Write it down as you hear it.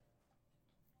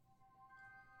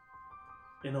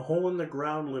In a hole in the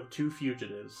ground lived two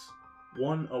fugitives,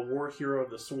 one a war hero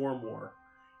of the Swarm War,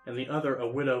 and the other a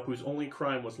widow whose only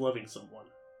crime was loving someone.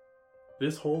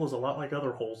 This hole is a lot like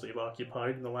other holes they've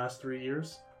occupied in the last 3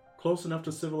 years, close enough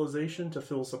to civilization to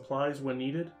fill supplies when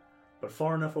needed, but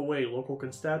far enough away local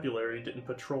constabulary didn't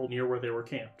patrol near where they were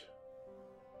camped.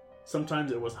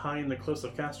 Sometimes it was high in the cliffs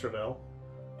of Castrovel,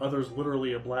 others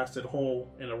literally a blasted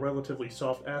hole in a relatively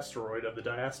soft asteroid of the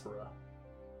diaspora.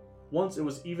 Once it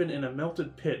was even in a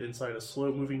melted pit inside a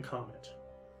slow-moving comet.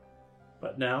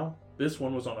 But now, this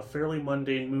one was on a fairly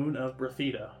mundane moon of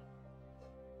Berthida.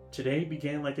 Today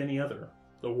began like any other.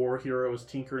 The war hero is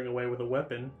tinkering away with a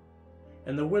weapon,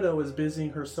 and the widow is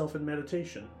busying herself in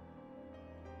meditation.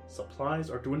 Supplies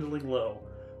are dwindling low,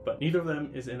 but neither of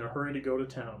them is in a hurry to go to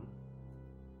town.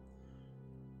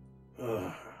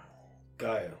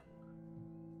 Gaia.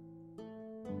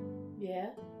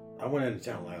 Yeah? I went into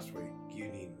town last week.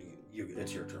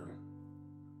 It's your turn.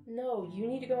 No, you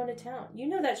need to go into town. You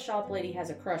know that shop lady has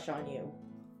a crush on you.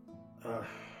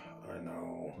 I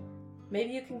know.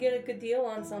 Maybe you can get a good deal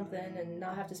on something and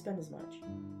not have to spend as much.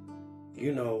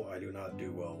 You know I do not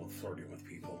do well with flirting with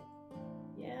people.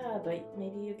 Yeah, but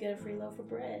maybe you get a free loaf of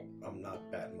bread. I'm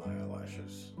not batting my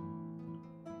eyelashes.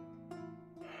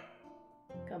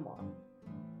 Come on.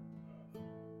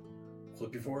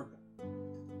 Flip your fork.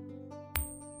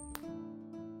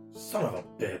 Son of a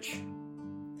bitch.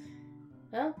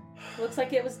 Well, looks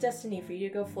like it was destiny for you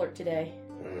to go flirt today.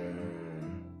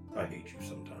 I hate you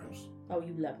sometimes. Oh,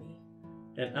 you love me.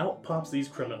 And out pops these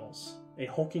criminals. A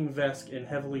hulking Vesk in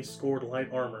heavily scored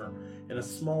light armor, and a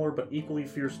smaller but equally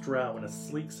fierce drow in a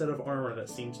sleek set of armor that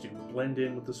seems to blend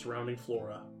in with the surrounding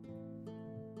flora.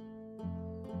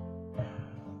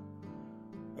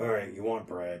 Alright, you want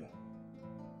bread?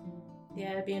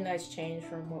 Yeah, it'd be a nice change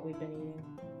from what we've been eating.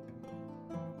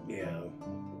 Yeah.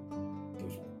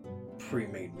 Those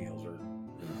pre-made meals are...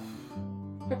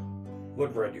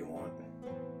 What bread do you want?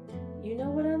 You know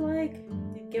what I like.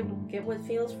 Get what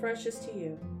feels freshest to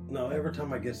you. No, every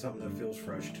time I get something that feels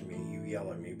fresh to me, you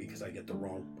yell at me because I get the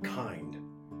wrong kind.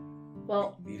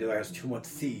 Well... Either has too much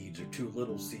seeds, or too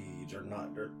little seeds, or not...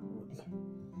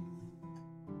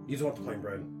 You just want the plain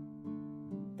bread?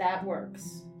 That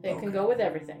works. It Okay. can go with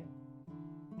everything.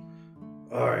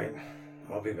 Alright,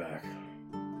 I'll be back.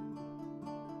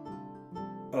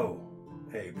 Oh,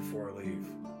 hey, before I leave,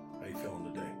 how you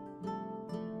feeling today?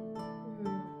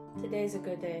 Today's a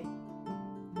good day.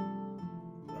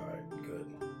 Alright, good.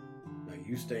 Now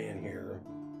you stay in here,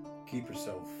 keep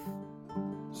yourself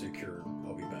secured,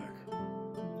 I'll be back.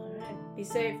 Alright, be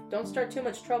safe. Don't start too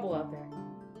much trouble out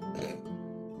there.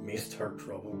 Me start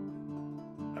trouble?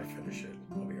 I finish it,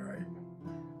 I'll be alright.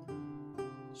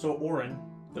 So Orin,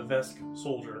 the Vesk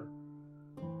soldier,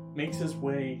 makes his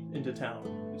way into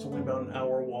town. It's only about an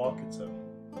hour walk. It's a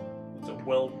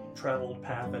well-traveled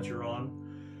path that you're on.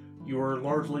 You are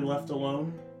largely left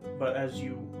alone, but as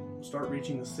you start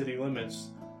reaching the city limits,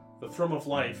 the thrum of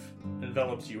life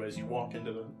envelops you as you walk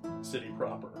into the city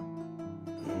proper.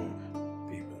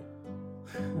 People.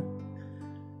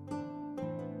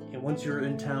 And once you're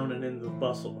in town and in the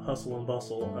hustle and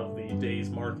bustle of the day's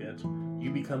market, you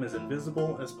become as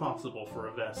invisible as possible for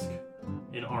a Vesk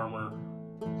in armor,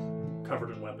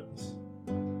 covered in weapons.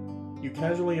 You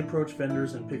casually approach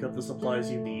vendors and pick up the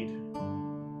supplies you need,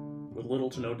 with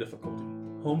little to no difficulty.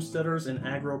 Homesteaders and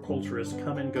agriculturists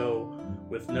come and go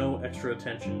with no extra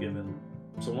attention given.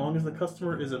 So long as the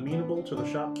customer is amenable to the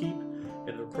shopkeep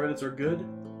and their credits are good,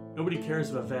 nobody cares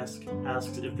if a Vesk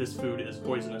asks if this food is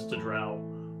poisonous to drow,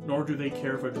 nor do they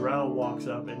care if a drow walks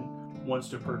up and wants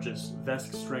to purchase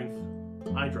Vesk strength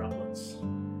eye droplets.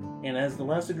 And as the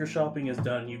last of your shopping is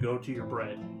done, you go to your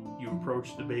bread. You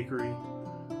approach the bakery,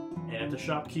 and at the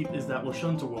shopkeep is that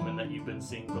Lashunta woman that you've been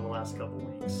seeing for the last couple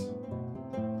weeks.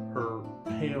 Her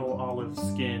pale olive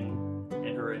skin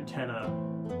and her antenna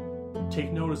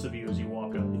take notice of you as you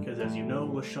walk up, because as you know,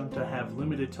 Lashunta have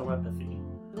limited telepathy.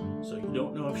 So you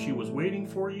don't know if she was waiting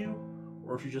for you,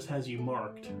 or if she just has you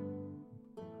marked.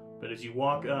 But as you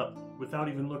walk up, without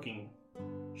even looking,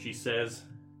 she says,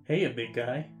 "Hey, big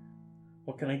guy.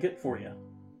 What can I get for you?"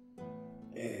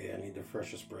 Hey, I need the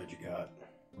freshest bread you got.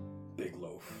 Big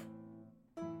loaf.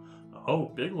 "Oh,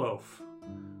 big loaf.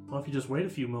 Well, if you just wait a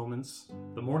few moments,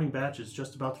 the morning batch is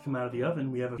just about to come out of the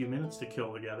oven. We have a few minutes to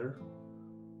kill together.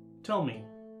 Tell me,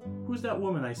 who's that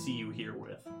woman I see you here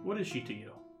with? What is she to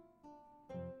you?"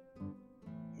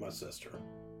 My sister.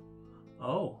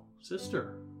 "Oh,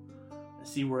 sister. I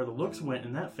see where the looks went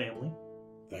in that family."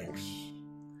 Thanks.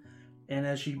 And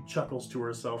as she chuckles to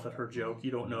herself at her joke,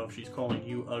 you don't know if she's calling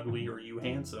you ugly or you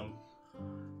handsome.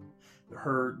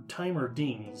 Her timer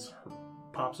dings. Her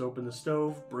pops open the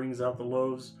stove, brings out the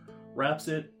loaves, wraps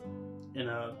it in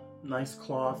a nice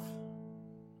cloth,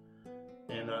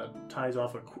 and ties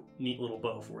off a neat little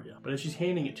bow for you. But as she's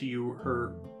handing it to you,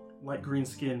 her light green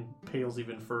skin pales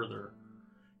even further,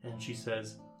 and she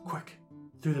says, "Quick,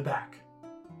 through the back."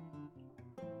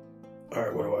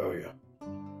 Alright, what do I owe you?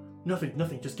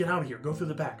 Nothing, just get out of here. Go through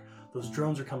the back. Those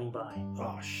drones are coming by.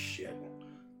 Oh, shit.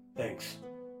 Thanks.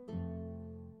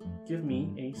 Give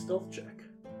me a stealth check.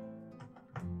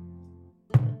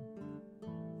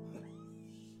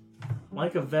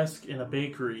 Like a Vesk in a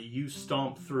bakery, you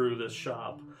stomp through this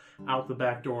shop, out the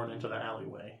back door and into the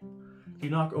alleyway. You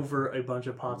knock over a bunch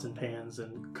of pots and pans,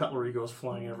 and cutlery goes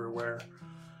flying everywhere.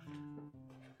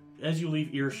 As you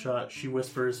leave earshot, she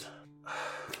whispers,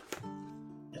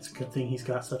 "It's a good thing he's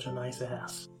got such a nice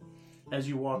ass." As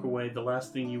you walk away, the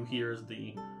last thing you hear is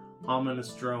the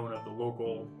ominous drone of the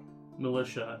local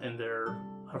militia and their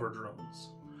hover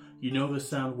drones. You know this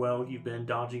sound well. You've been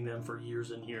dodging them for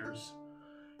years and years.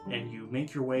 And you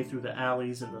make your way through the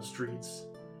alleys and the streets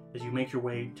as you make your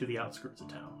way to the outskirts of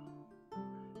town.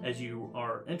 As you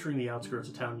are entering the outskirts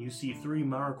of town, you see 3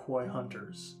 Marquois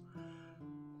hunters.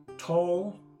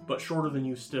 Tall, but shorter than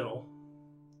you still.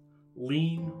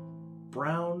 Lean,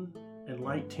 brown, and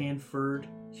light tan-furred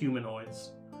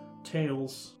humanoids.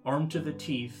 Tails, armed to the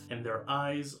teeth, and their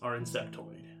eyes are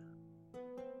insectoid.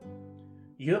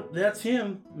 "Yep, that's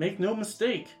him. Make no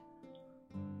mistake.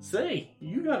 Say,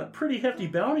 you got a pretty hefty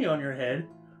bounty on your head.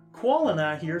 Qual and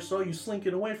I here saw you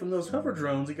slinking away from those hover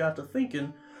drones and got to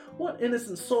thinking, what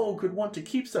innocent soul could want to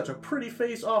keep such a pretty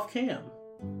face off cam?"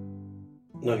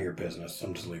 None of your business.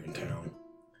 I'm just leaving town.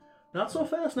 Not so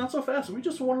fast, not so fast. We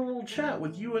just want a little chat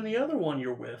with you and the other one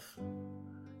you're with."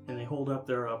 And they hold up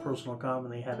their personal comm,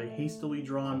 and they have a hastily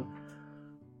drawn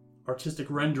artistic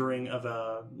rendering of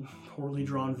a poorly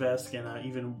drawn Vesk and an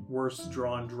even worse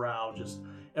drawn Drow. Just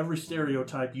every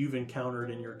stereotype you've encountered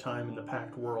in your time in the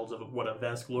Pact Worlds of what a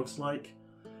Vesk looks like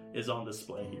is on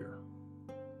display here.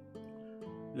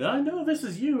 "I know this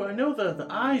is you. I know the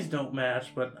eyes don't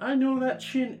match, but I know that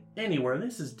chin anywhere.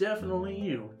 This is definitely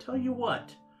you. Tell you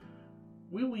what,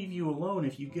 we'll leave you alone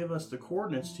if you give us the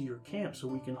coordinates to your camp so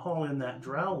we can haul in that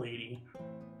Drow lady,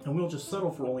 and we'll just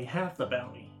settle for only half the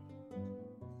bounty."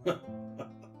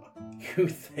 You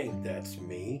think that's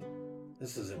me?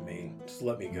 This isn't me. Just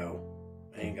let me go.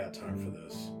 I ain't got time for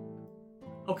this.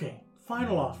 "Okay,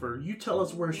 final offer. You tell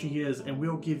us where she is, and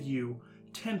we'll give you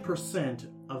 10%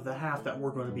 of the half that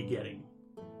we're going to be getting."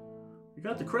 "You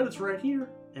got the credits right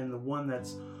here." And the one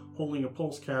that's holding a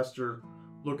pulse caster,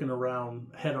 looking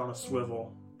around, head on a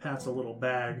swivel, pats a little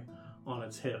bag on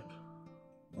its hip.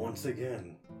 Once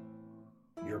again,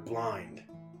 you're blind.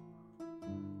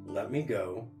 Let me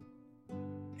go,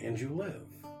 and you live.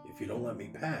 If you don't let me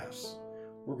pass,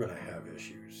 we're going to have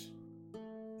issues.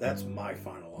 That's my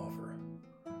final offer.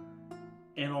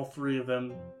 And all 3 of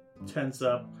them tense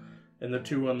up, and the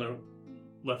 2 on the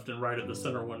left and right of the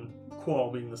center one,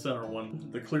 Qual being the center one,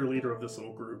 the clear leader of this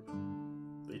little group.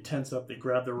 They tense up, they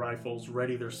grab their rifles,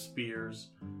 ready their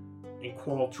spears, and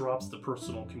Qual drops the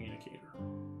personal communicator.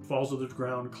 Falls to the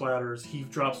ground, clatters, he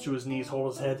drops to his knees,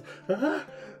 holds his head,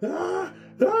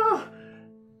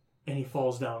 and he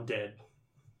falls down dead.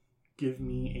 Give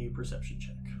me a perception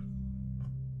check.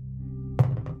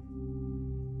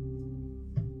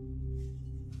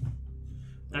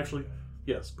 Actually,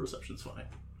 yes, perception's fine.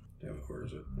 Damn it, where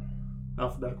is it?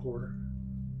 Alphabetical order.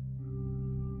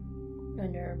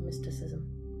 Under mysticism.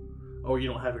 Oh, you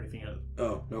don't have anything in it.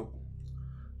 Oh, nope.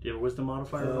 Do you have a wisdom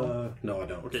modifier at all? No, I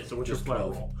don't. Okay, so what's your Just flat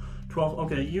 12. roll? 12.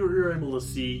 Okay, you're able to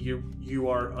see. You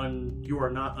are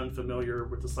not unfamiliar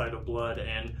with the sight of blood,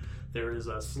 and there is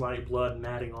a slight blood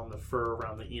matting on the fur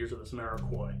around the ears of this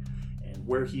Marquois. And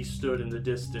where he stood in the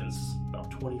distance, about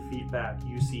 20 feet back,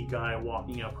 you see Gaia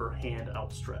walking up, her hand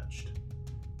outstretched.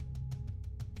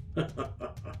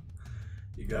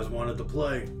 You guys wanted to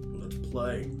play. Let's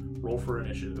play. Roll for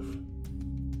initiative.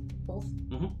 Both?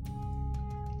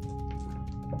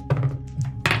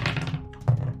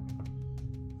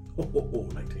 Oh,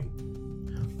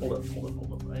 19.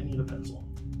 Hold up. I need a pencil.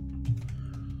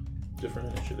 Different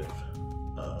initiative.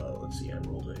 Let's see, I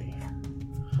rolled a...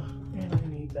 And I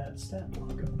need that stat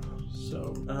block up.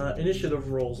 So, initiative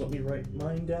rolls. Let me write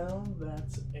mine down.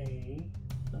 That's a...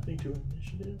 Nothing to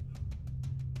initiative.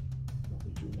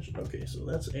 Okay, so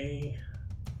that's a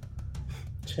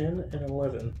 10 and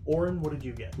 11. Orin, what did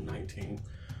you get? 19.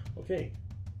 Okay.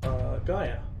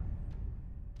 Gaia.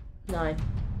 9.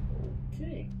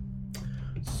 Okay.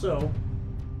 So,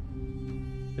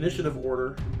 initiative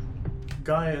order.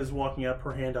 Gaia is walking up,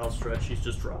 her hand outstretched. She's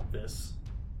just dropped this.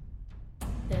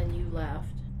 And you laughed.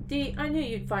 Dee, I knew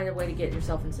you'd find a way to get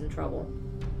yourself in some trouble.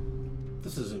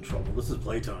 This isn't trouble. This is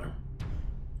playtime.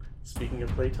 Speaking of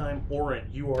playtime, Orin,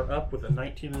 you are up with a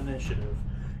 19 initiative.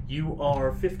 You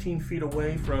are 15 feet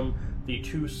away from the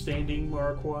two standing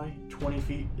Marquai. 20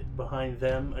 feet behind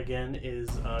them, again, is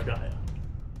Gaia.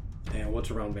 And what's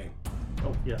around me?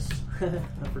 Oh, yes.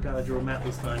 I forgot I drew a map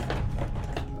this time.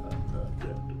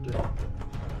 Okay.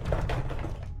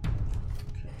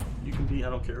 You can be, I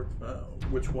don't care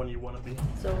which one you want to be.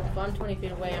 So if I'm 20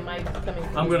 feet away, am I coming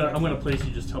from I'm gonna place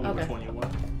you, just tell me Okay. which one you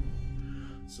want.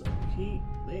 So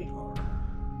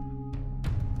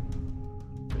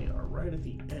they are right at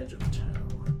the edge of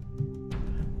town.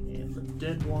 And the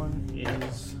dead one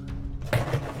is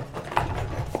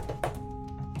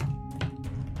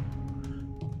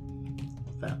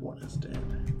that one is dead.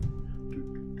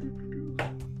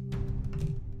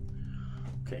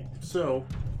 Okay, so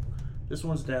this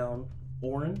one's down.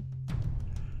 Orin,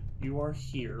 you are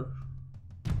here.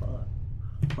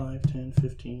 5, 10,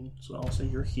 15. So I'll say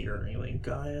you're here. Anyway,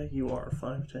 Gaia, you are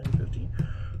 5, 10, 15,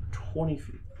 20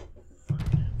 feet.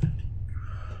 5, 10, 15,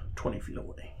 20 feet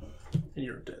away. And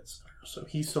you're a dead center. So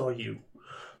he saw you.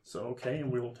 So, okay,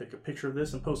 and we will take a picture of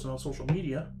this and post it on social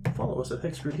media. Follow us at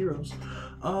Hexgrid Heroes.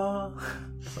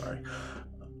 Sorry.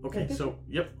 Okay, so,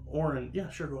 yep, Orin. Yeah,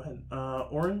 sure, go ahead.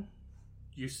 Orin,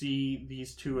 you see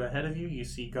these two ahead of you. You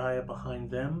see Gaia behind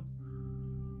them.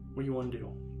 What do you want to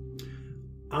do?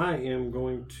 I am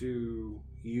going to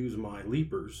use my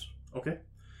leapers Okay.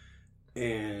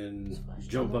 and Splash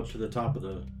jump up damage. to the top of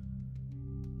the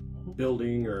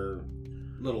building or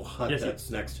little hut Yes, that's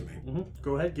next to me.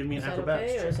 Go ahead, give me Is an that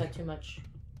acrobatics okay, or is check. that too much?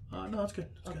 No, it's good.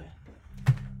 It's Okay.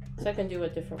 good. So I can do a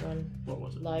different one. What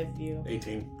was it? Live view.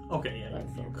 18. Okay, yeah, Like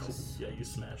you focus. you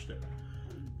smashed it.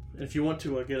 If you want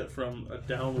to get it from a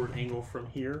downward angle from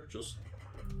here, just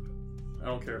I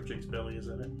don't care if Jake's belly is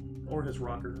in it or his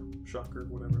rocker, shocker,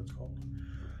 whatever it's called.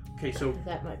 Okay, so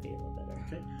That might be a little better.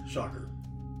 okay, Shocker.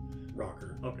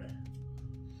 Rocker. okay.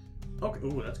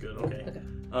 Ooh, that's good. Okay. Okay.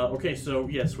 Okay, so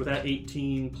yes, with that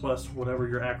 18 plus whatever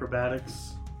your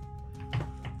acrobatics,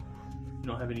 you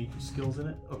don't have any skills in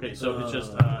it. Okay, so it's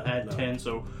just add no. 10,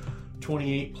 so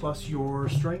 28 plus your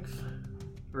strength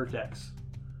or dex.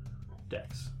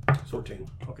 Dex. 14.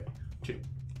 Okay, 2.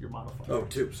 Your modifier. Oh,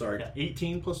 2. Sorry. Yeah,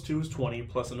 18 plus 2 is 20,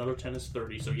 plus another 10 is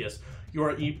 30. So yes, you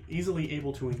are easily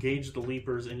able to engage the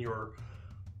leapers in your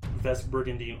Vesk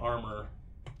Brigandine armor,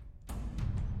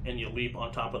 and you leap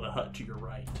on top of the hut to your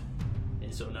right.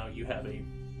 And so now you have a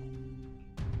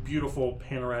beautiful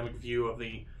panoramic view of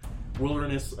the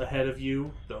wilderness ahead of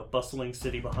you, the bustling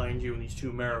city behind you, and these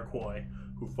two Marquai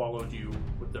who followed you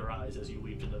with their eyes as you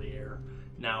leaped into the air.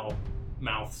 Now,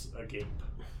 mouths agape.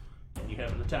 And you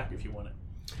have an attack if you want it.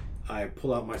 I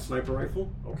pull out my sniper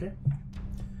rifle Okay.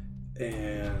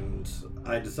 and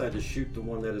I decide to shoot the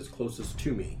one that is closest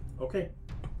to me. Okay.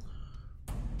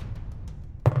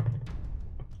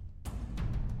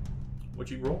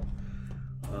 What'd you roll?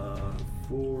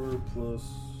 4 plus.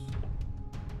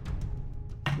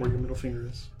 Where your middle finger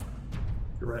is.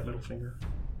 Your right middle finger.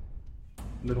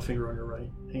 Middle finger on your right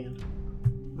hand.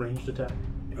 Ranged attack.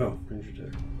 Oh, range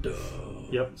attack. Duh.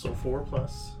 Yep, so 4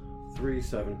 plus. 3,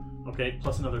 7. Okay,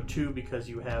 plus another 2 because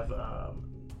you have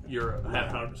your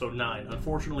half, so 9.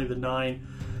 Unfortunately, the 9,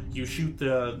 you shoot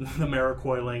the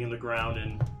Marquai laying in the ground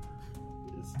and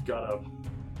it's got a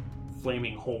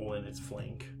flaming hole in its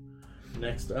flank.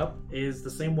 Next up is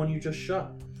the same one you just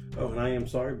shot. Oh, and I am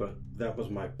sorry, but that was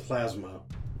my plasma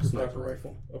sniper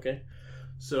rifle. Okay,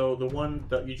 so the one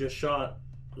that you just shot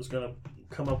is going to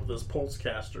come up with this pulse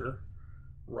caster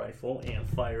rifle and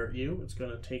fire at you. It's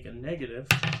going to take a negative.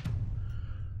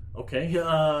 Okay,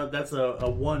 that's a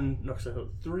 1, no, so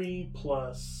 3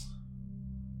 plus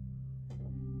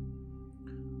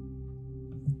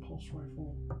pulse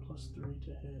rifle plus 3 to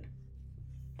hit.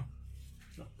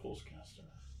 No, pulse caster.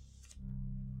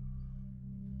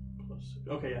 Plus,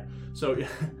 okay, yeah. So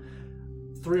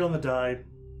 3 on the die,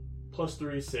 plus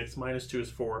 3 is 6, minus 2 is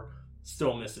 4.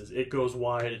 Still misses. It goes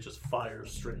wide. It just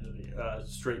fires straight into the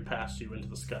straight past you into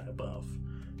the sky above.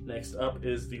 Next up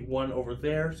is the one over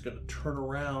there. It's going to turn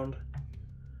around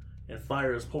and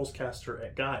fire his pulse caster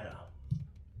at Gaia.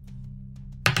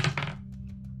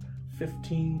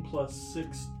 15 plus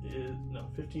 6 is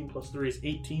 15 plus 3 is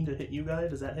 18 to hit you, Gaia.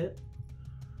 Does that hit?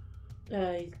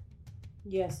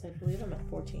 Yes, I believe I'm at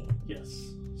 14.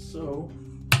 Yes. So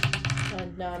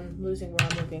And I'm losing where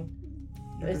I'm looking.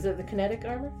 Is it the kinetic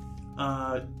armor?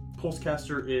 pulse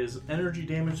caster is energy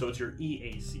damage, so it's your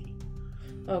EAC.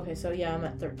 Okay, so yeah, I'm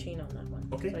at 13 on that one.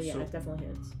 Okay, So yeah, so- it definitely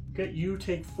hits. Okay, you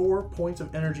take 4 points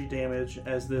of energy damage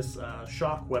as this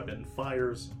shock weapon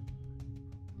fires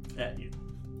at you.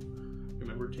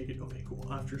 remember to take it. Okay, cool.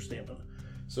 After stamina.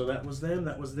 So that was them,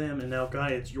 and now Guy,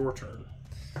 it's your turn.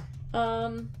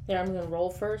 Yeah, I'm gonna roll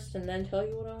first and then tell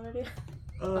you what I want to do.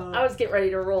 I was getting ready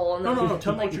to roll. And then no.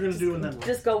 Tell me what you're gonna do and then roll.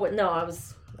 Just go with. No,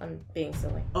 I'm being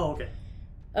silly. Oh, okay.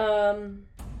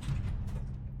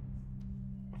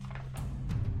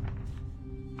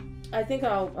 I think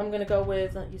I'm gonna go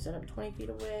with. You said I'm 20 feet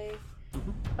away.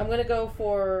 Mm-hmm. I'm gonna go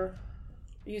for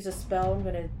use a spell. I'm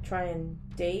gonna try and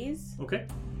daze. Okay.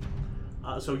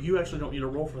 So you actually don't need a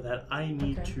roll for that. I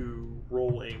need to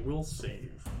roll a will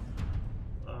save.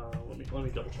 Let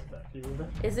me double check that. Can you read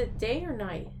that? Is it day or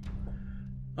night?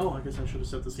 Oh, I guess I should have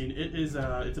set the scene. It is.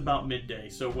 It's about midday.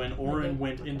 So when Oren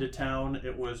went into town,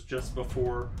 it was just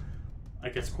before, I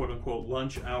guess, quote unquote,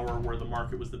 lunch hour, where the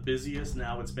market was the busiest.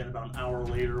 Now it's been about an hour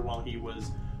later, while he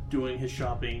was doing his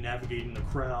shopping, navigating the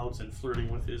crowds, and flirting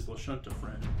with his Lashunta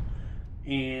friend.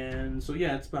 And so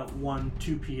yeah, it's about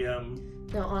 2 p.m.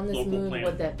 Now on this local moon, planet.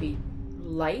 would that be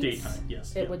light? Daytime,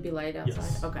 yes. It would be light outside.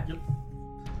 Yes. Okay.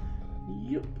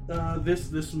 Yep.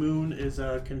 This moon is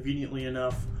conveniently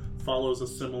enough follows a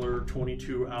similar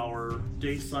 22-hour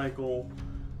day cycle,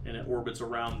 and it orbits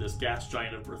around this gas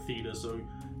giant of Berthita. So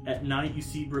at night you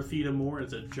see Berthita more.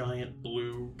 It's a giant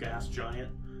blue gas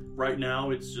giant. Right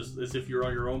now it's just as if you're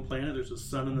on your own planet. There's a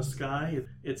sun in the sky.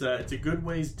 It's a good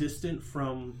ways distant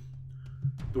from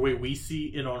the way we see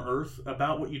it on Earth,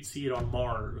 about what you'd see it on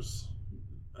Mars.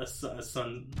 A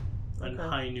sun, a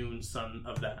high noon sun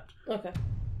of that. Okay.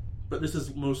 But this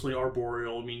is mostly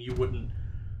arboreal. I mean, you wouldn't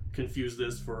confuse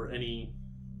this for any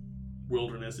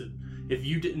wilderness. If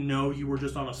you didn't know you were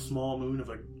just on a small moon of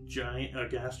a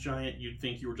gas giant, you'd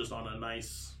think you were just on a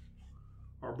nice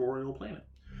arboreal planet.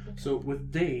 So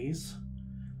with days,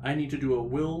 I need to do a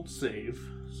will save.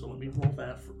 So let me roll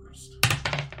that first.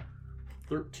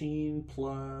 13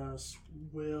 plus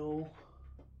will.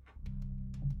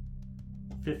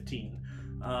 15.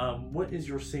 What is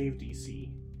your save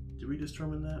DC? Did we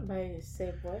determine that? My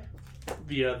save what?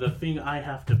 The thing I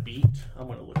have to beat. I'm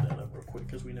going to look that up real quick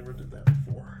because we never did that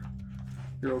before.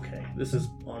 You're okay. This is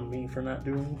on me for not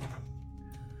doing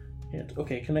it.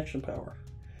 Okay, connection power.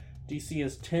 DC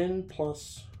is 10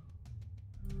 plus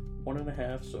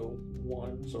 1.5, so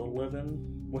 1, so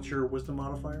 11. What's your wisdom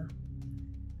modifier?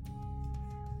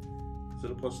 Is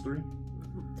it a plus 3?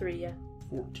 3, yeah.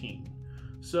 14.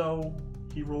 So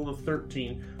he rolled a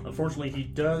 13. Unfortunately,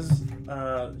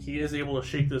 he is able to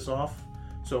shake this off.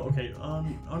 So okay,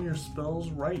 on your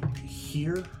spells right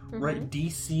here, right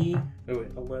DC. Oh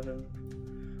wait, 11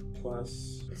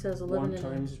 plus. It says 11 1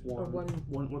 times 1. Or 1.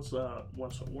 What's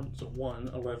 1? So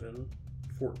 1, 11,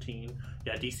 14.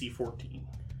 Yeah, DC 14.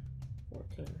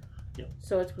 14. Yep.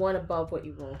 So it's 1 above what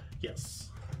you rolled. Yes.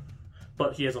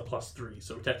 But he has a plus 3,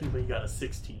 so technically you got a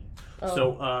 16. Oh.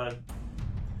 So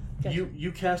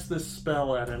you cast this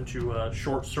spell at him to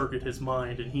short circuit his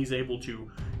mind, and he's able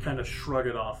to kind of shrug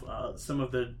it off. Some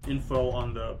of the info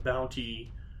on the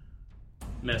bounty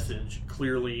message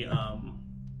clearly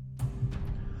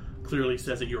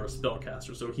says that you're a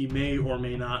spellcaster, so he may or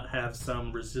may not have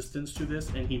some resistance to this,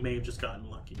 and he may have just gotten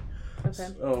lucky.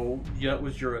 Okay. So that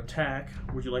was your attack.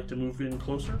 Would you like to move in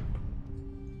closer?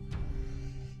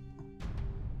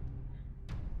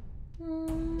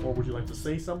 Or would you like to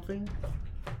say something?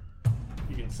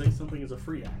 You can say something as a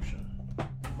free action.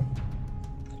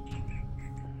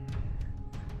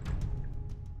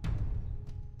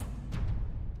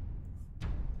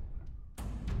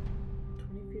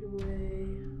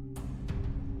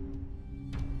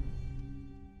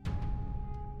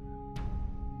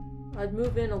 I'd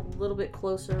move in a little bit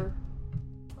closer.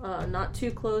 Not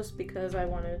too close because I'm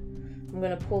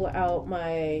going to pull out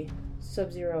my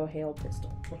Sub-Zero Hail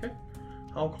pistol. Okay.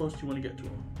 How close do you want to get to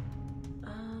him?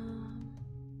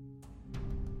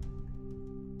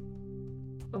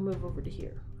 I'll move over to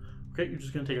here. Okay, you're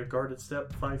just going to take a guarded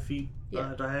step 5 feet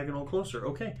Yeah. diagonal closer.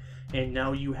 Okay. And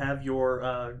now you have your...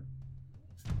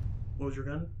 what was your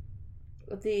gun?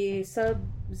 The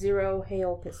Sub-Zero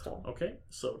Hail pistol. Okay,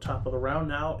 so top of the round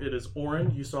now, it is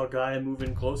Oren. You saw Gaia move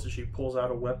in close as she pulls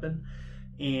out a weapon.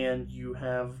 And you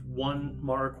have one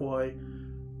Marikoi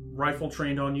rifle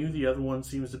trained on you. The other one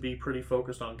seems to be pretty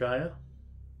focused on Gaia.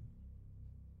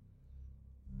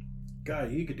 Gaia,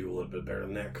 you could do a little bit better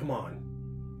than that. Come on.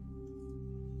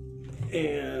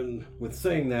 And with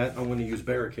saying that, I'm going to use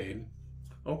Barricade.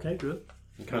 Okay, good.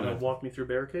 Kind of walk me through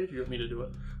Barricade? You want me to do it?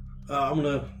 I'm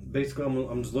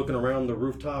just looking around the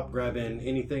rooftop, grabbing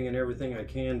anything and everything I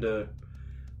can to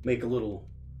make a little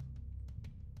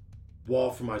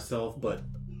wall for myself, but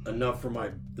enough for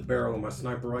the barrel of my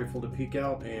sniper rifle to peek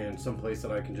out, and someplace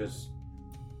that I can just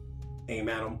aim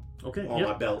at them Okay. on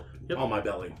my belt. Yep. on my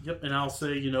belly. Yep, and I'll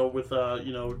say, with,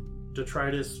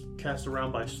 detritus cast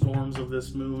around by storms of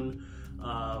this moon,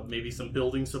 maybe some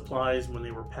building supplies when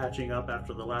they were patching up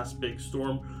after the last big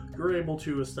storm, you're able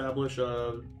to establish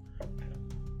a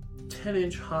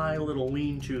 10-inch high little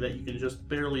lean-to that you can just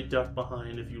barely duck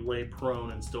behind if you lay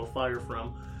prone and still fire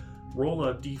from. Roll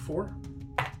a d4.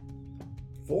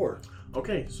 4.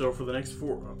 Okay, so for the next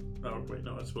 4... Oh, wait,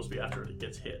 no, it's supposed to be after it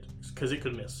gets hit, because it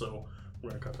could miss, so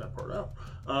we're going to cut that part out.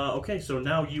 Okay, so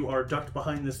now you are ducked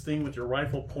behind this thing with your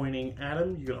rifle pointing at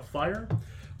him. You're going to fire.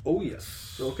 Oh,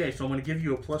 yes. Okay, so I'm going to give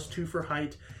you a +2 for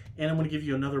height, and I'm going to give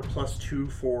you another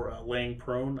 +2 for laying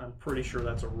prone. I'm pretty sure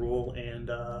that's a rule,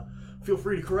 and feel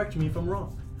free to correct me if I'm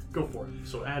wrong. Go for it.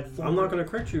 So add 4. I'm not going to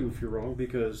correct you if you're wrong,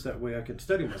 because that way I can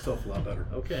steady myself a lot better.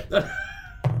 Okay.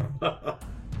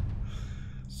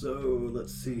 So,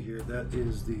 let's see here. That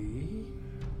is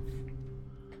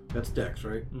That's Dex,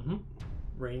 right? Mm-hmm.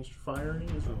 Ranged firing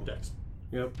is Dex.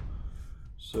 Yep.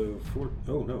 So, 4...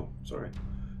 Oh, no. Sorry.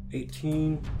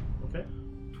 18... Okay.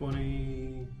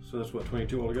 20... So that's what,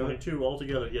 22 altogether? 22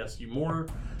 altogether, yes. You more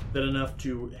than enough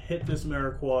to hit this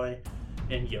Mariquois,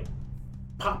 and you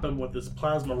pop him with this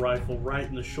plasma rifle right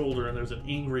in the shoulder, and there's an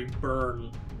angry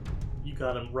burn. You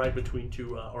got him right between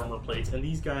 2 armor plates. And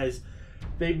these guys,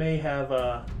 they may have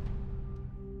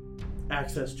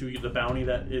access to the bounty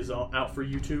that is out for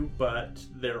you two, but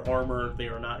their armor, they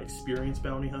are not experienced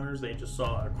bounty hunters. They just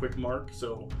saw a quick mark,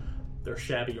 so their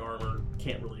shabby armor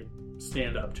can't really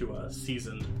stand up to a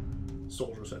seasoned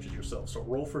soldier such as yourself. So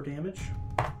roll for damage.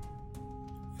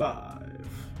 5.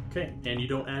 Okay, and you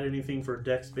don't add anything for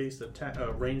dex-based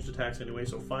ranged attacks anyway,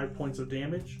 so 5 points of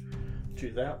damage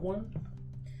to that one.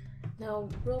 Now,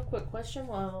 real quick question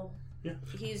while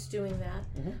he's doing that.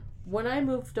 Mm-hmm. When I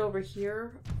moved over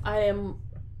here, I am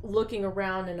looking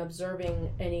around and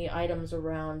observing any items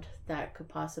around that could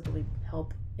possibly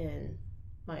help in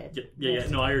my... Yeah.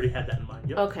 No, I already had that in mind.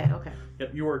 Yep. Okay.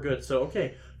 Yep, you are good. So,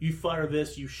 okay, you fire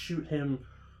this, you shoot him,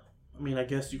 I mean, I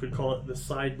guess you could call it the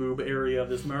side boob area of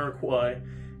this Mariquois,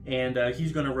 and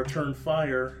he's going to return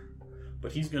fire,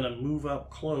 but he's going to move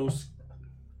up close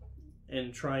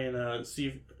and try and see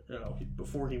if,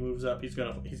 before he moves up, he's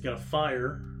gonna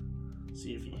fire,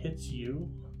 see if he hits you.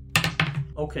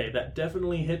 Okay, that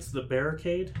definitely hits the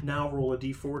barricade. Now roll a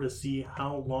d4 to see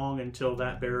how long until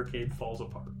that barricade falls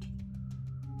apart.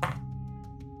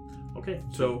 Okay,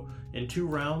 so in 2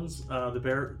 rounds,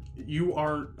 you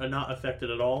are not affected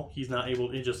at all. He's not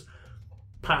able to just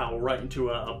pow right into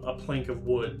a plank of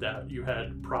wood that you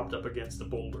had propped up against a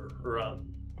boulder or a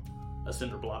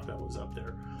cinder block that was up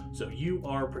there. So you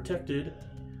are protected,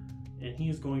 and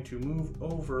he's going to move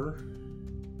over,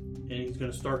 and he's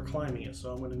going to start climbing it.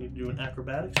 So I'm going to need to do an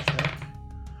acrobatics check.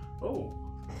 Oh,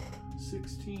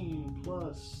 16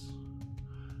 plus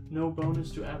no bonus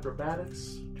to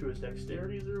acrobatics. To his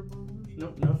dexterity, is there a bonus?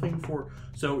 Nope, nothing for...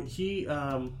 So he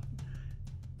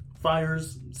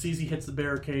fires, sees he hits the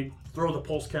barricade, throw the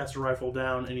pulse-caster rifle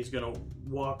down, and he's going to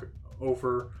walk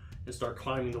over and start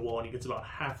climbing the wall, and he gets about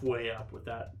halfway up with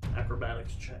that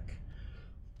acrobatics check.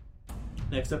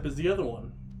 Next up is the other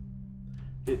one.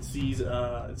 It sees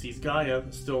Gaia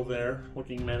still there,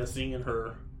 looking menacing in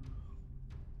her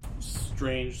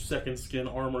strange second skin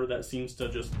armor that seems to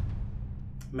just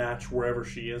match wherever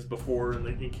she is. Before in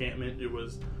the encampment,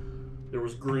 there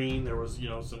was green, there was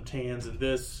some tans, and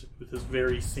this with this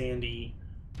very sandy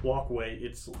walkway,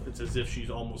 it's as if she's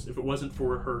almost, if it wasn't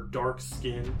for her dark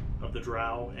skin of the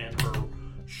drow and her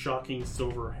shocking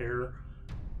silver hair,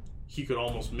 he could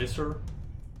almost miss her.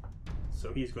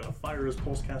 So he's going to fire his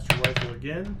pulsecaster rifle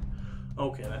again.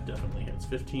 Okay, that definitely hits.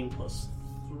 15 plus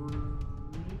 3,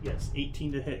 yes,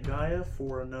 18 to hit Gaia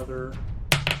for another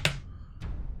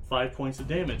 5 points of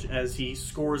damage as he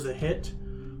scores a hit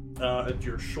at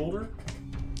your shoulder.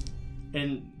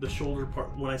 And the shoulder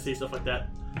part, when I say stuff like that,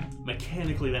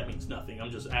 mechanically that means nothing. I'm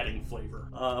just adding flavor.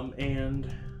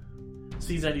 And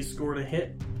sees that he scored a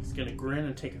hit. He's going to grin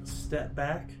and take a step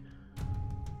back.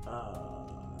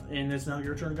 And it's now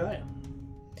your turn, Gaia.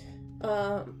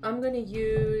 I'm going to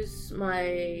use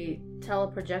my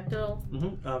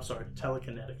teleprojectile. I'm sorry,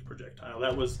 telekinetic projectile.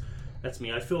 That's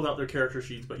me. I filled out their character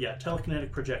sheets, but yeah,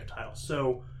 telekinetic projectile.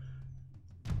 So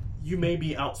you may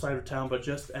be outside of town, but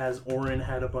just as Orin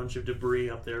had a bunch of debris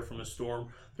up there from a storm,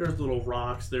 there's little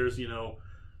rocks, there's,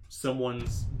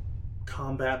 someone's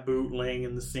combat boot laying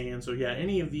in the sand. So yeah,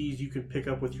 any of these you can pick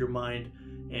up with your mind,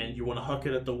 and you want to huck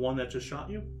it at the one that just shot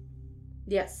you?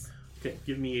 Yes. Okay,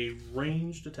 give me a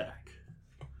ranged attack.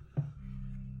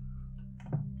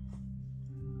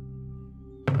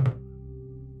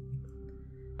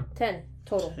 10.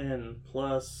 Total. 10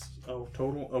 plus... Oh,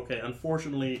 total? Okay,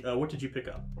 unfortunately, what did you pick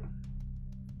up?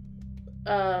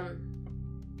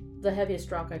 The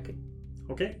heaviest rock I could.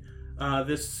 Okay.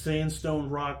 This sandstone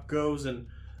rock goes and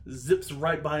zips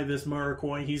right by this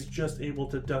Marikoi. He's just able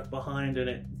to duck behind, and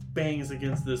it bangs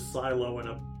against this silo, and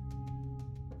a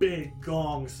big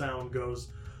gong sound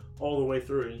goes all the way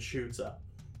through it and shoots up.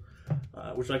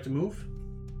 Would you like to move?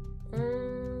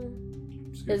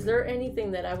 Is there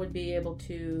anything that I would be able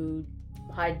to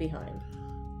hide behind?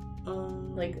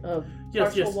 Like a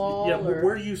partial wall? Yeah, or...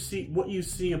 where you see what you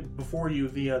see before you,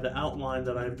 the outline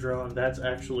that I've drawn, that's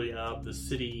actually the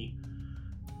city.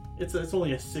 It's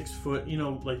only a 6 foot,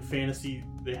 like fantasy,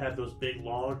 they have those big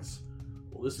logs.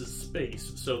 Well, this is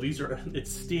space, so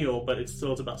it's steel, but it's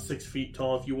about 6 feet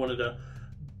tall. If you wanted to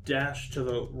dash to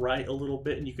the right a little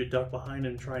bit, and you could duck behind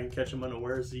and try and catch him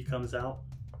unaware as he comes out.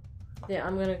 Yeah,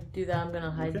 I'm gonna do that. I'm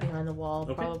gonna hide behind the wall,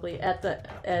 probably at the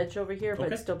edge over here,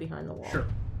 but still behind the wall. Sure.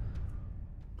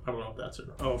 I don't know if that's it.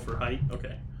 Oh, for height?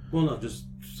 Okay. Well, no, just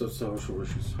so where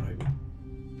she's hiding.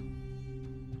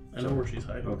 I know where she's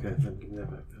hiding. Okay, then give me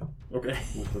that back then. Okay.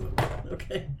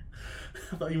 Okay.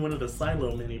 I thought you wanted a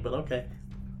silo mini, but okay.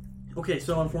 Okay,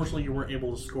 so unfortunately you weren't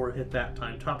able to score a hit that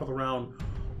time. Top of the round,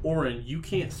 Orin, you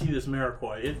can't see this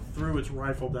Marikoi. It threw its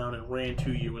rifle down and ran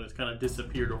to you, and it's kind of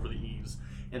disappeared over the eaves.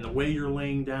 And the way you're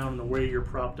laying down and the way you're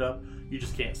propped up, you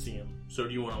just can't see him. So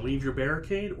do you want to leave your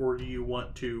barricade, or do you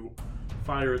want to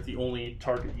fire at the only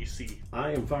target you see?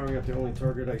 I am firing at the only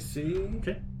target I see.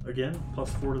 Okay. Again,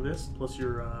 +4 to this, plus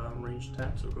your ranged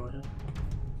attack, so go ahead.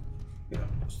 Yeah,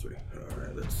 +3.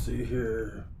 Alright, let's see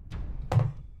here.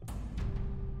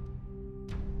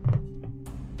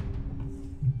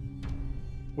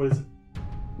 What is it?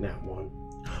 Nat 1.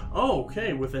 Oh,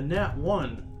 okay, with a nat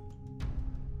 1.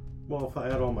 Well, if I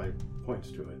add all my points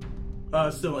to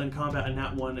it. Still, in combat, a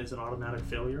nat 1 is an automatic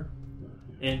failure.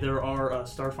 And there are,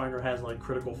 Starfinder has like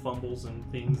critical fumbles and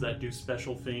things that do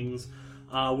special things.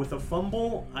 With a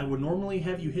fumble, I would normally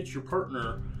have you hit your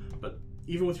partner, but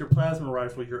even with your plasma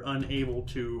rifle, you're unable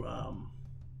to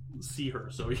see her.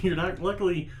 So you're not,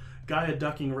 luckily, Gaia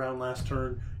ducking around last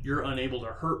turn, you're unable to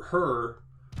hurt her,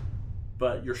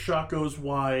 but your shot goes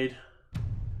wide,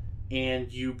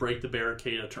 and you break the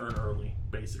barricade a turn early,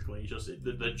 basically. Just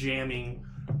the jamming,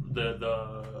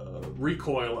 the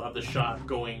recoil of the shot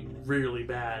going really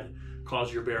bad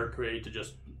caused your barricade to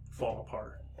just fall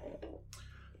apart.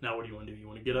 Now what do you want to do? You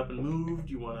want to get up and move?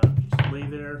 Do you want to just lay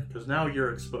there? Because now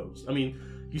you're exposed. I mean,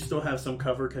 you still have some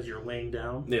cover because you're laying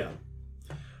down. Yeah.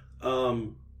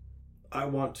 I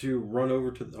want to run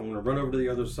over to the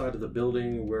other side of the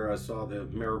building where I saw the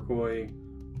Marikoi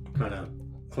kind of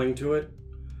cling to it.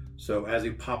 So as he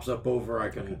pops up over, I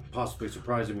can possibly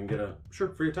surprise him and get a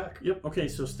free attack. Yep. Okay,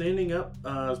 so standing up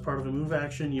as part of a move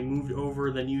action, you moved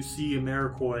over, then you see a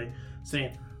Marikoi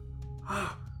saying,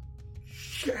 "Ah,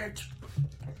 shit."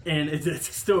 And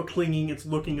it's still clinging, it's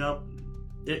looking up,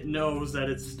 it knows that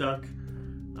it's stuck.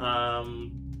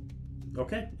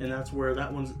 Okay, and that's where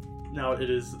that one's... Now it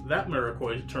is that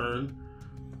Marikoi's turn.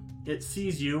 It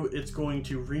sees you, it's going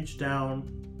to reach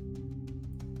down...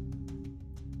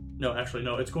 No, actually,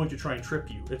 no, it's going to try and trip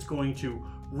you. It's going to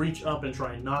reach up and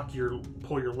try and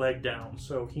pull your leg down.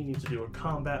 So he needs to do a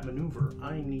combat maneuver.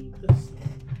 I need this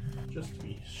thing, just to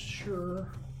be sure.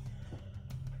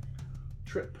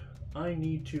 Trip. I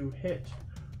need to hit.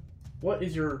 What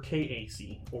is your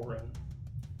KAC, Orin?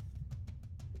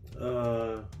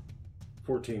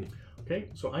 14. Okay,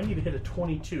 so I need to hit a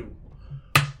 22.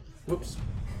 Whoops,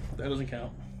 that doesn't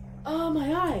count. Oh,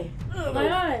 my eye! Oh.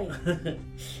 My eye!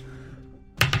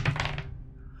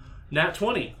 Nat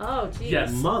 20. Oh, geez.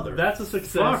 Yes, mother. That's a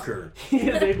success. Fucker. He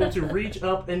is able to reach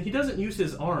up, and he doesn't use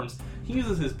his arms. He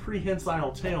uses his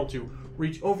prehensile tail to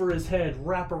reach over his head,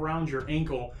 wrap around your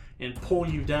ankle, and pull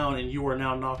you down, and you are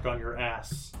now knocked on your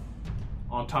ass.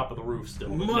 On top of the roof still.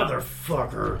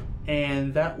 Motherfucker.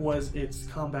 And that was its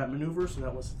combat maneuver, so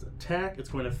that was its attack. It's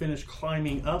going to finish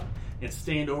climbing up and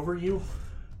stand over you.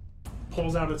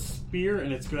 Pulls out its spear,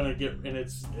 and it's going to get, and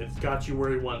it's got you where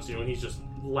he wants you, and he's just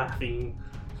laughing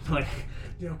like,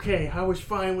 okay, I was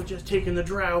fine with just taking the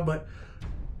drow, but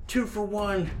 2 for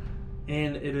 1.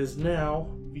 And it is now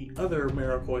the other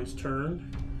Marikoi's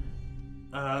turn.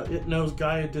 It knows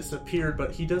Gaia disappeared,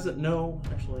 but he doesn't know.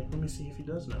 Actually, let me see if he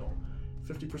does know.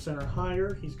 50% or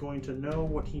higher, he's going to know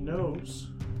what he knows.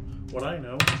 What I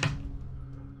know.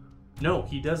 No,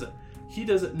 he doesn't. He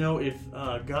doesn't know if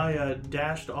Gaia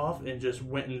dashed off and just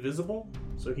went invisible.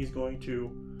 So he's going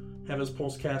to have his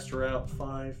pulse caster out.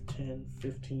 5, 10,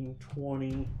 15,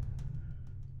 20.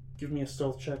 Give me a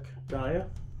stealth check, Gaia.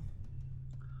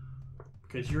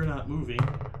 Because you're not moving.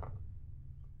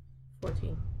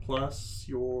 14. Plus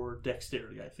your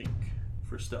dexterity, I think,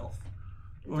 for stealth.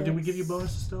 Or did we give you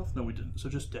bonus to stealth? No, we didn't. So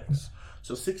just dex.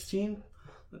 So 16.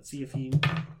 Let's see if he...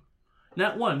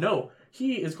 Nat 1. No.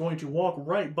 He is going to walk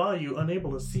right by you,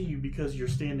 unable to see you because you're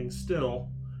standing still.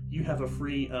 You have a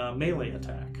free melee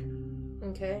attack.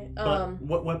 Okay. But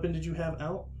what weapon did you have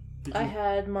out? I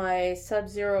had my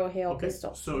Sub-Zero Hail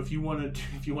pistol. So if you want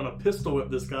to pistol whip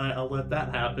this guy, I'll let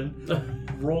that happen.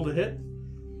 Roll to hit.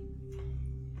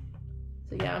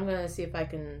 So yeah, I'm gonna see if I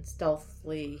can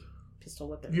stealthily pistol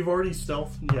whip him. You've already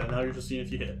stealth. Yeah, now you're just seeing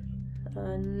if you hit.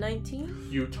 19.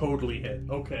 You totally hit.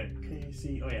 Okay.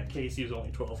 KC. Oh yeah, KC is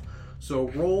only 12. So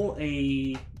roll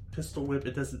a pistol whip.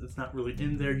 It's not really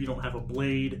in there. You don't have a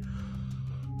blade.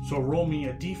 So roll me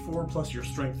a D4 plus your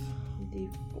strength.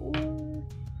 D4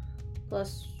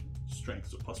 plus strength,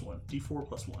 so plus 1. D4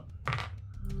 plus 1.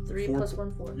 3 plus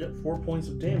 1, 4. Yep, 4 points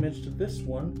of damage to this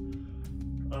one.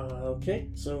 Okay,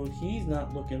 so he's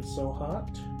not looking so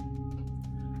hot.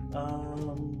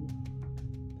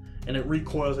 And it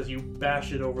recoils as you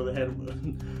bash it over the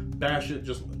head. Bash it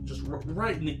just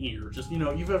right in the ear. Just,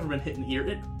 you've ever been hit in the ear.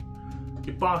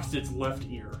 It boxed its left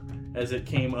ear as it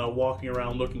came walking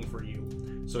around looking for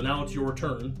you. So now it's your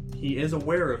turn. He is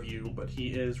aware of you, but he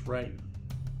is right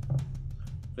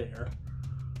there.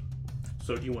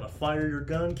 So do you want to fire your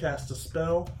gun, cast a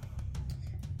spell?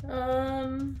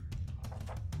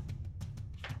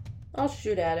 I'll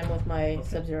shoot at him with my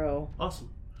Sub-Zero. Awesome.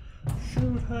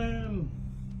 Shoot him.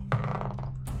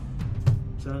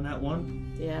 Is that on that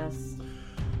one? Yes.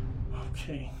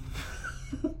 Okay.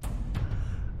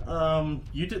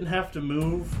 You didn't have to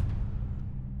move.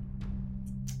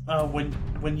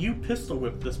 When you pistol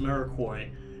whipped this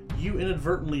Marikoi, you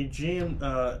inadvertently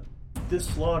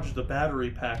dislodged the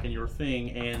battery pack in your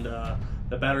thing, and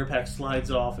the battery pack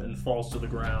slides off and falls to the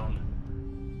ground.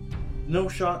 No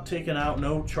shot taken out,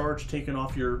 no charge taken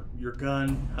off your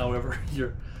gun. However,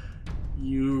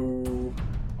 you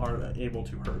are able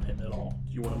to hurt him at all.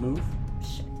 Do you want to move?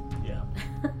 Shit. Yeah.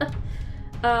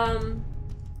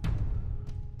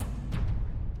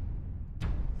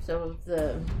 So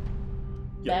the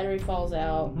battery falls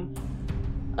out.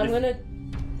 Mm-hmm.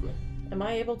 Am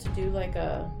I able to do like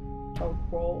a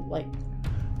roll, like?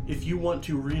 If you want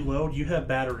to reload, you have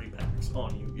battery packs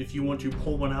on you. If you want to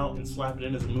pull one out and slap it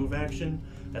in as a move action,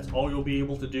 that's all you'll be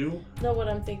able to do. No, what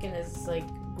I'm thinking is like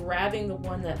grabbing the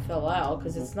one that fell out,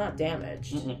 because it's not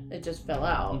damaged. Mm-mm. It just fell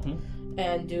out. Mm-hmm.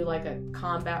 And do like a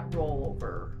combat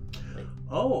rollover.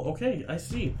 Oh, okay. I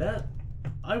see. That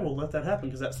I will let that happen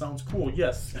because that sounds cool.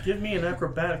 Yes. Give me an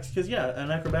acrobatics, because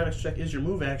an acrobatics check is your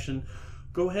move action.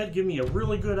 Go ahead, give me a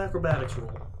really good acrobatics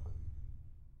roll.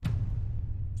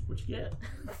 What you get?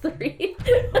 3.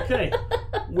 Okay.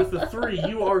 With the 3,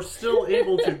 you are still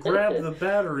able to grab the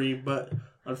battery, but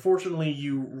unfortunately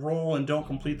you roll and don't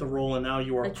complete the roll, and now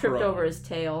you are I tripped prone. over his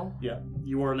tail. Yeah,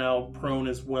 you are now prone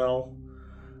as well.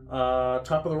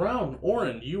 Top of the round,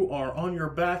 Orin, you are on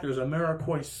your back. There's a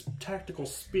Marikoi tactical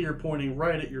spear pointing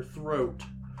right at your throat.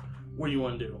 What do you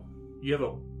want to do? You have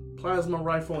a plasma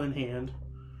rifle in hand.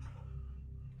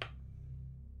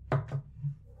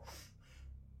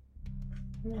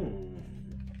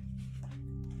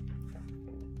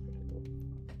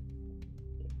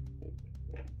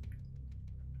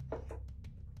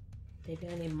 Maybe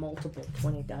I need multiple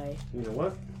 20 die. You know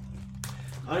what?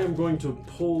 I am going to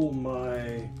pull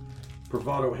my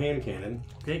bravado hand cannon.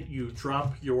 Okay, you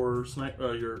drop your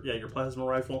your plasma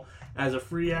rifle as a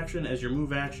free action. As your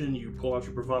move action, you pull out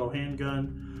your bravado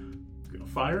handgun.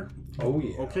 Fire. Oh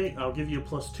yeah. Okay, I'll give you a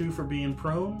 +2 for being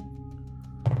prone.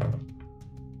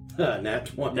 Nat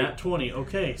 20. Nat 20.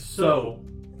 Okay, so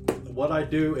what I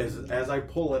do is, as I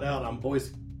pull it out, I'm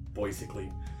basically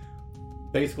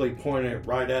pointing it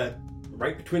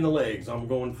right between the legs. I'm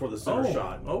going for the center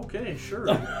shot. Okay, sure.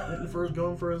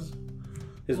 Going for his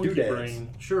doodads. brain.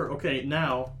 Sure. Okay,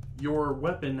 now your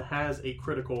weapon has a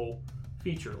critical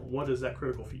feature. What is that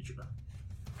critical feature?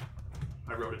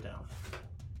 I wrote it down.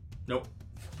 Nope.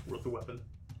 Wrote the weapon.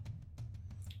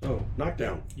 Oh,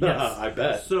 knockdown. Yes. I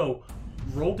bet. So,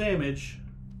 roll damage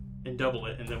and double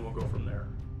it, and then we'll go from there.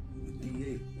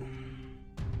 D8.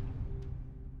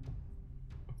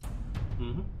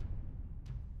 Mm-hmm.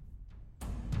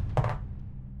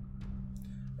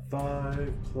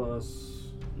 5 plus...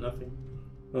 Nothing.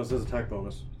 No, it says attack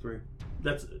bonus. 3.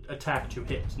 That's attack to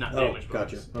hit, not damage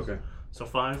bonus. Gotcha. Okay. So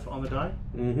 5 on the die?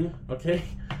 Mm-hmm. Okay.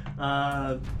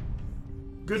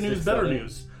 Good news, 6, better 7.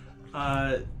 news.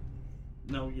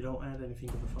 No, you don't add anything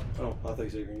to the 5. Oh, I thought you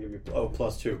said you were going to give me... Oh,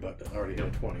 +2, but I already hit a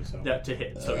 20, so... That to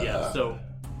hit. So so...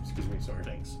 Excuse me, sorry.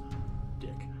 Thanks, Dick.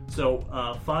 So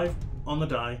 5 on the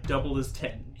die, double is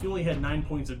 10. He only had 9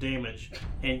 points of damage,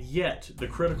 and yet the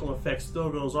critical effect still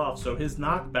goes off. So his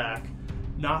knockback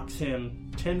knocks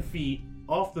him 10 feet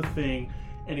off the thing,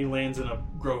 and he lands in a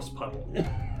gross puddle.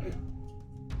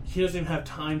 He doesn't even have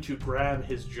time to grab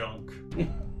his junk.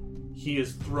 He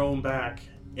is thrown back,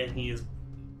 and he is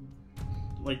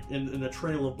like in the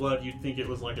trail of blood. You'd think it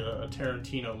was like a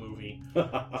Tarantino movie,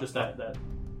 just that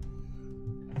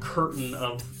curtain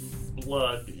of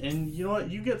blood. And you know what?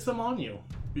 You get some on you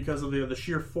because of the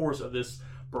sheer force of this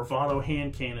bravado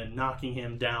hand cannon knocking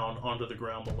him down onto the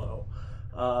ground below.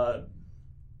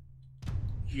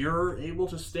 You're able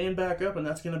to stand back up, and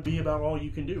that's going to be about all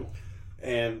you can do.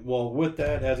 And, well, with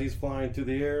that, as he's flying through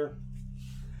the air,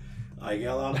 I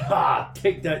yell out, "Ha!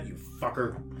 Take that, you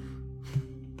fucker!"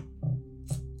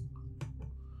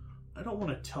 I don't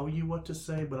want to tell you what to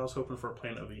say, but I was hoping for a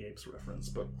Planet of the Apes reference,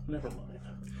 but never mind.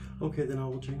 Okay, then I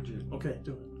will change it. Okay,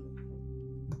 do it.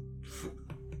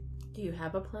 Do you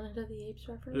have a Planet of the Apes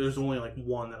reference? There's only like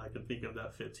one that I can think of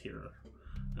that fits here,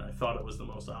 and I thought it was the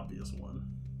most obvious one.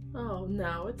 Oh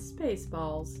no, it's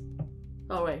Spaceballs.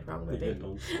 Oh wait, wrong movie.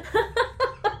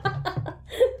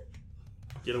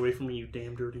 Get away from me, you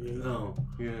damn dirty ape. Oh,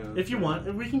 yeah. If you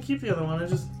want, we can keep the other one. I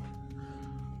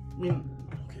mean,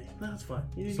 okay, that's fine.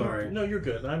 Sorry. No, you're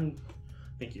good.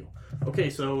 Thank you.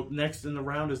 Okay, so next in the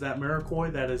round is that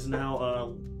Marikoi that is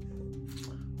now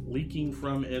leaking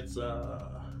from its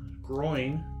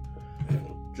groin,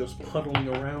 just puddling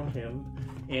around him,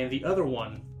 and the other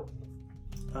one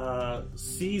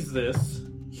sees this,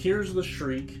 hears the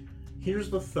shriek,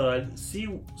 hears the thud,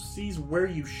 sees where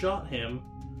you shot him,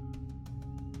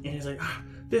 and he's like,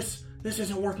 this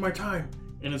isn't worth my time,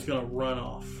 and it's gonna run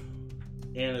off.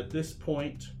 And at this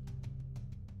point,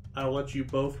 I'll let you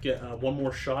both get one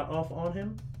more shot off on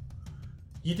him.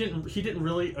 He didn't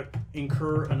really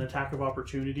incur an attack of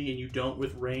opportunity, and you don't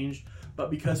with range, but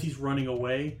because he's running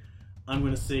away, I'm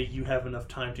going to say you have enough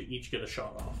time to each get a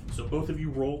shot off. So both of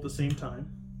you roll at the same time.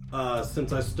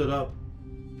 Since I stood up,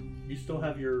 You still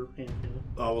have your hand cannon.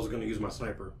 I was going to use my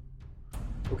sniper.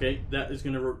 Okay, that is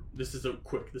going to... This is a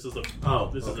quick. This is an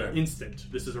instant.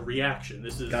 This is a reaction.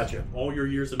 This is Gotcha. all your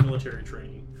years of military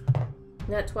training.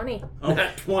 Nat 20. Oh,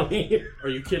 Nat 20. are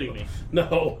you kidding me?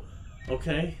 No.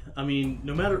 Okay, I mean,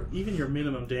 no matter, even your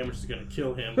minimum damage is going to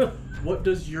kill him. What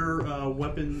does your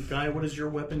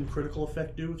weapon critical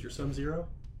effect do with your Sub-Zero?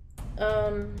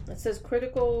 It says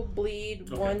critical bleed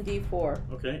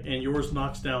 1d4. Okay, and yours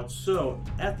knocks down. So,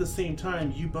 at the same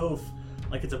time, you both,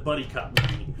 like it's a buddy cop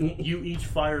movie, you each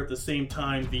fire at the same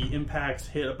time. The impacts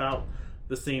hit about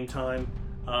the same time.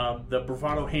 The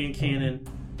Bravado hand cannon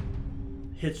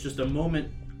hits just a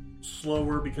moment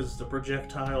slower because it's a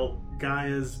projectile.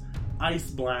 Gaia's ice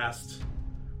blast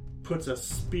puts a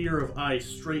spear of ice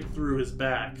straight through his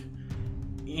back,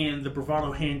 and the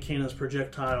Bravado hand cannon's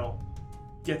projectile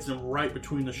gets him right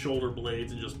between the shoulder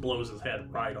blades and just blows his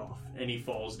head right off, and he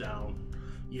falls down.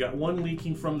 You got one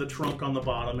leaking from the trunk on the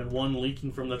bottom and one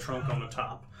leaking from the trunk on the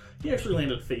top. He actually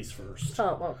landed face first.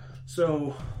 Oh, well.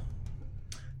 So,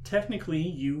 technically,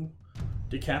 you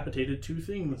decapitated two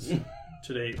things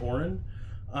today, Orin.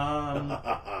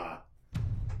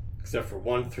 Except for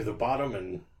one through the bottom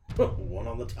and one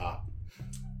on the top.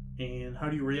 And how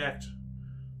do you react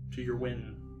to your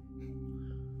win?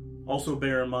 Also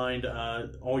bear in mind,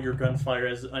 all your gunfire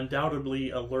has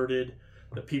undoubtedly alerted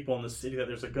the people in the city that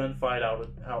there's a gunfight out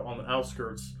on the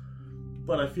outskirts.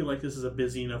 But I feel like this is a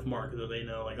busy enough market that they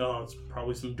know, like, oh, it's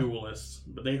probably some duelists.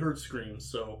 But they heard screams,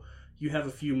 so you have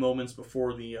a few moments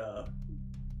before the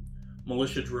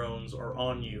militia drones are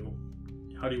on you.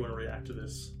 How do you want to react to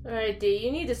this? Alright, D,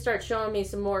 you need to start showing me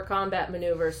some more combat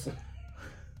maneuvers.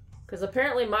 Because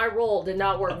apparently my roll did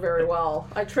not work very well.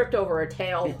 I tripped over a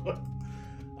tail.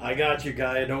 I got you,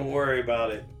 Gaia. Don't worry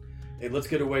about it. Hey, let's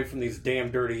get away from these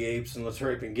damn dirty apes and let's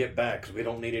hurry up and get back because we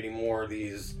don't need any more of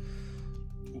these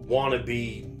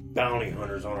wannabe bounty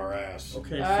hunters on our ass.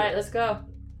 Okay. Alright, let's go.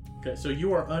 Okay, so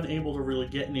you are unable to really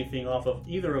get anything off of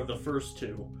either of the first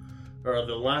two, or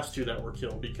the last two that were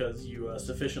killed, because you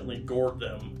sufficiently gored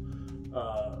them.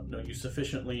 You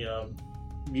sufficiently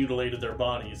mutilated their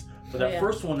bodies. But that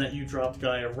first one that you dropped,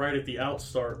 Gaia, right at the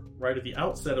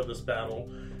outset of this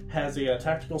battle, has a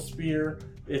tactical spear,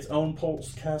 its own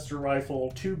pulse caster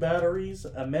rifle, 2 batteries,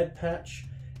 a med patch,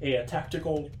 a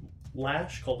tactical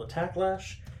lash called a tac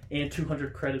lash, and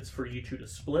 200 credits for you two to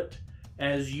split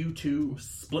as you two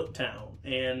split town.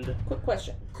 And Quick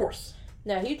question. of course,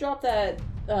 Now, he dropped that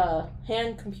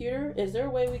hand computer. Is there a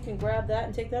way we can grab that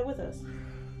and take that with us?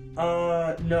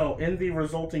 no. In the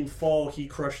resulting fall, he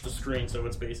crushed the screen, so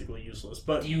it's basically useless.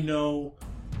 But you know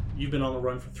You've been on the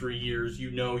run for 3 years.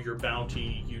 You know your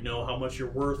bounty. You know how much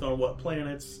you're worth on what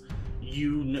planets.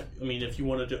 If you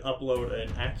wanted to upload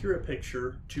an accurate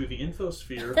picture to the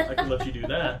infosphere, I can let you do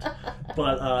that.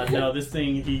 But no, this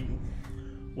thing,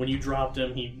 when you dropped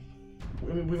him,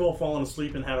 we've all fallen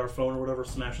asleep and had our phone or whatever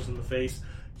smashes in the face.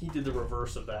 He did the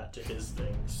reverse of that to his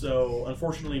thing. So,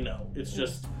 unfortunately, no. It's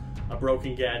just a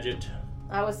broken gadget.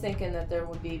 I was thinking that there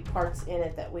would be parts in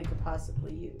it that we could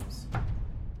possibly use.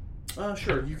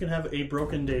 Sure, you can have a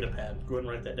broken data pad. Go ahead and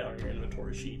write that down in your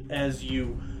inventory sheet as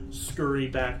you scurry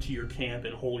back to your camp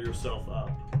and hole yourself up.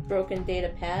 Broken data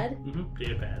pad? Mm-hmm,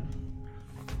 data pad.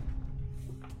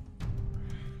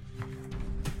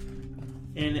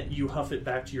 And you huff it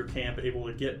back to your camp, able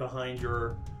to get behind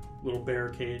your little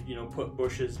barricade, put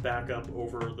bushes back up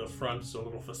over the front, so a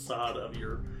little facade of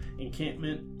your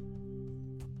encampment.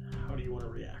 How do you want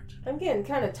to react? I'm getting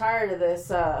kind of tired of this.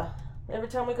 Every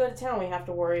time we go to town, we have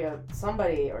to worry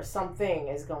somebody or something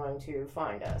is going to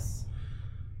find us.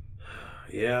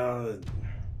 Yeah.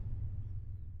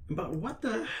 But what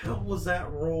the hell was that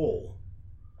role?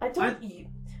 You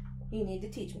need to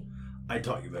teach me. I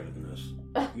taught you better than this.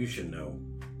 You should know.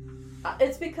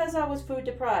 It's because I was food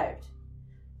deprived.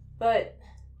 But,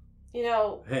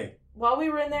 Hey. While we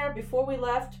were in there, before we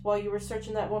left, while you were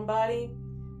searching that one body,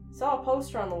 saw a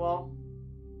poster on the wall.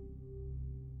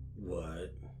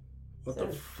 What? What the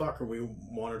fuck are we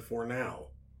wanted for now?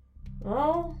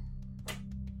 Well,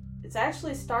 it's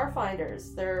actually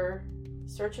Starfinders. They're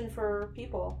searching for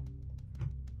people.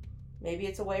 Maybe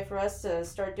it's a way for us to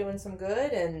start doing some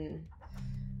good and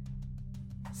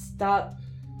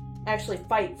actually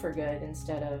fight for good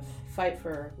instead of fight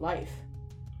for life.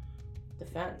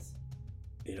 Defense.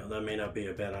 That may not be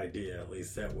a bad idea. At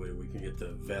least that way we can get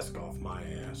the Vesk off my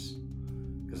ass.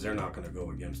 Because they're not going to go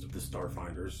against the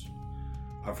Starfinders.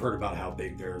 I've heard about how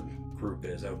big their group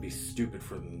is. That would be stupid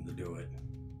for them to do it.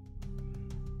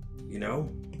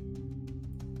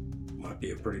 Might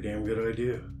be a pretty damn good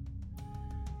idea.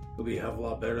 It'll be a hell of a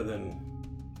lot better than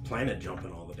planet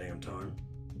jumping all the damn time.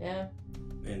 Yeah.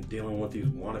 And dealing with these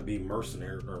wannabe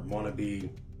mercenaries or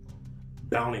wannabe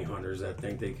bounty hunters that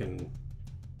think they can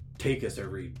take us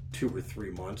every 2 or 3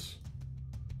 months.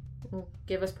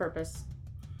 Give us purpose.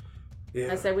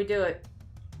 Yeah. I say we do it.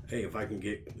 Hey, if I can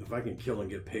kill and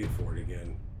get paid for it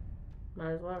again.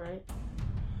 Might as well, right?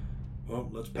 Well,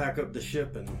 let's pack up the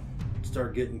ship and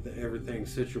start getting everything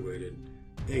situated.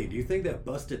 Hey, do you think that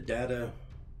busted data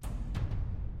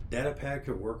pad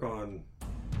could work on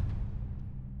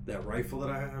that rifle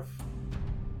that I have?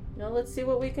 No, let's see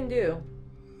what we can do.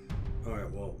 All right,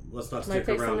 well, let's not Might stick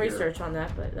around take some here. research on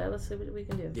that, but let's see what we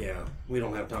can do. Yeah, we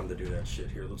don't have time to do that shit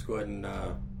here. Let's go ahead and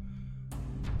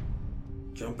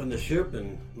jump in the ship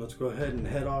and let's go ahead and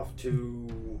head off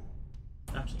to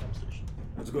Absalom Station.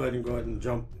 Let's go ahead and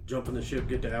jump in the ship,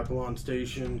 get to Apollon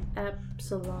Station.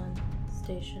 Absalom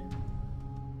Station.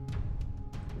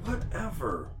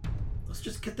 Whatever. Let's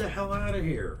just get the hell out of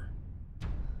here.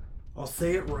 I'll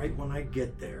say it right when I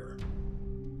get there.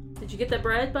 Did you get that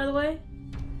bread, by the way?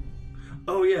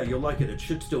 Oh yeah, you'll like it. It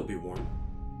should still be warm.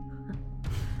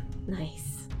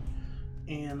 Nice.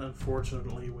 And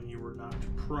unfortunately, when you were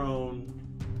knocked prone,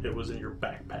 it was in your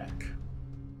backpack.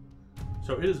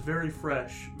 So it is very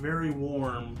fresh, very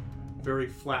warm, very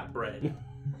flat bread.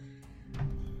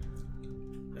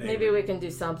 Maybe we can do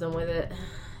something with it.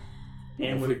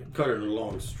 And if we cut it in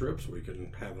long strips, we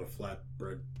can have a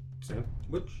flatbread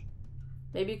sandwich.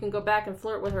 Maybe you can go back and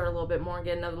flirt with her a little bit more and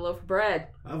get another loaf of bread.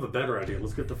 I have a better idea.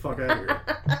 Let's get the fuck out of here.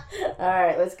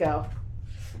 Alright, let's go.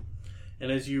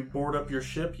 And as you board up your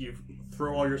ship, you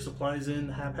throw all your supplies in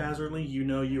haphazardly. You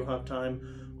know you have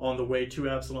time on the way to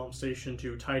Absalom Station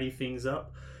to tidy things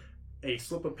up. A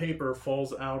slip of paper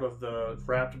falls out of the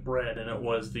wrapped bread, and it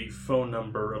was the phone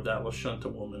number of that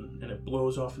Lashunta woman. And it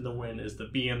blows off in the wind as the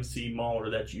BMC Mauler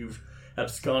that you've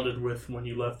absconded with when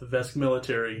you left the Vesk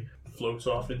military floats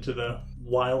off into the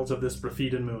wilds of this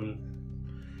Brafedan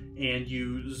moon. And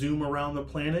you zoom around the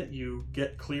planet, you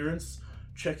get clearance,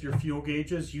 check your fuel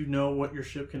gauges, you know what your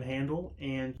ship can handle,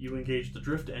 and you engage the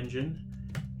drift engine.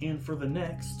 And for the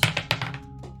next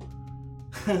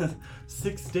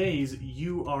 6 days,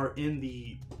 you are in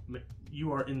the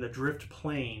drift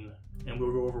plane, and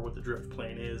we'll go over what the drift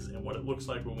plane is and what it looks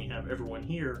like when we have everyone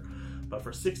here. But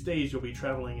for 6 days, you'll be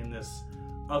traveling in this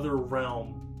other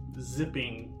realm,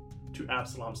 zipping to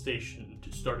Absalom Station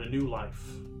to start a new life.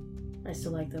 I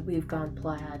still like that we've gone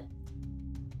plaid.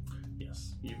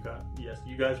 Yes, you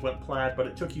guys went plaid, but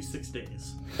it took you 6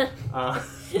 days. I'm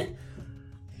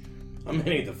gonna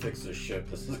need to fix this ship.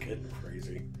 This is getting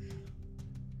crazy.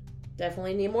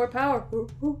 Definitely need more power.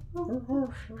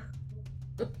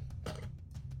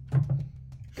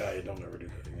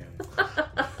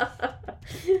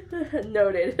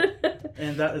 Noted.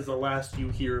 And that is the last you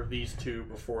hear of these two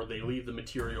before they leave the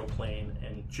material plane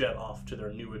and jet off to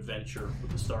their new adventure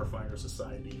with the Starfinder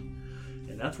Society.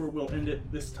 And that's where we'll end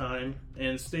it this time.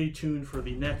 And stay tuned for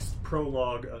the next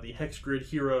prologue of the Hexgrid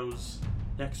Heroes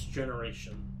Next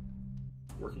Generation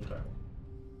working title.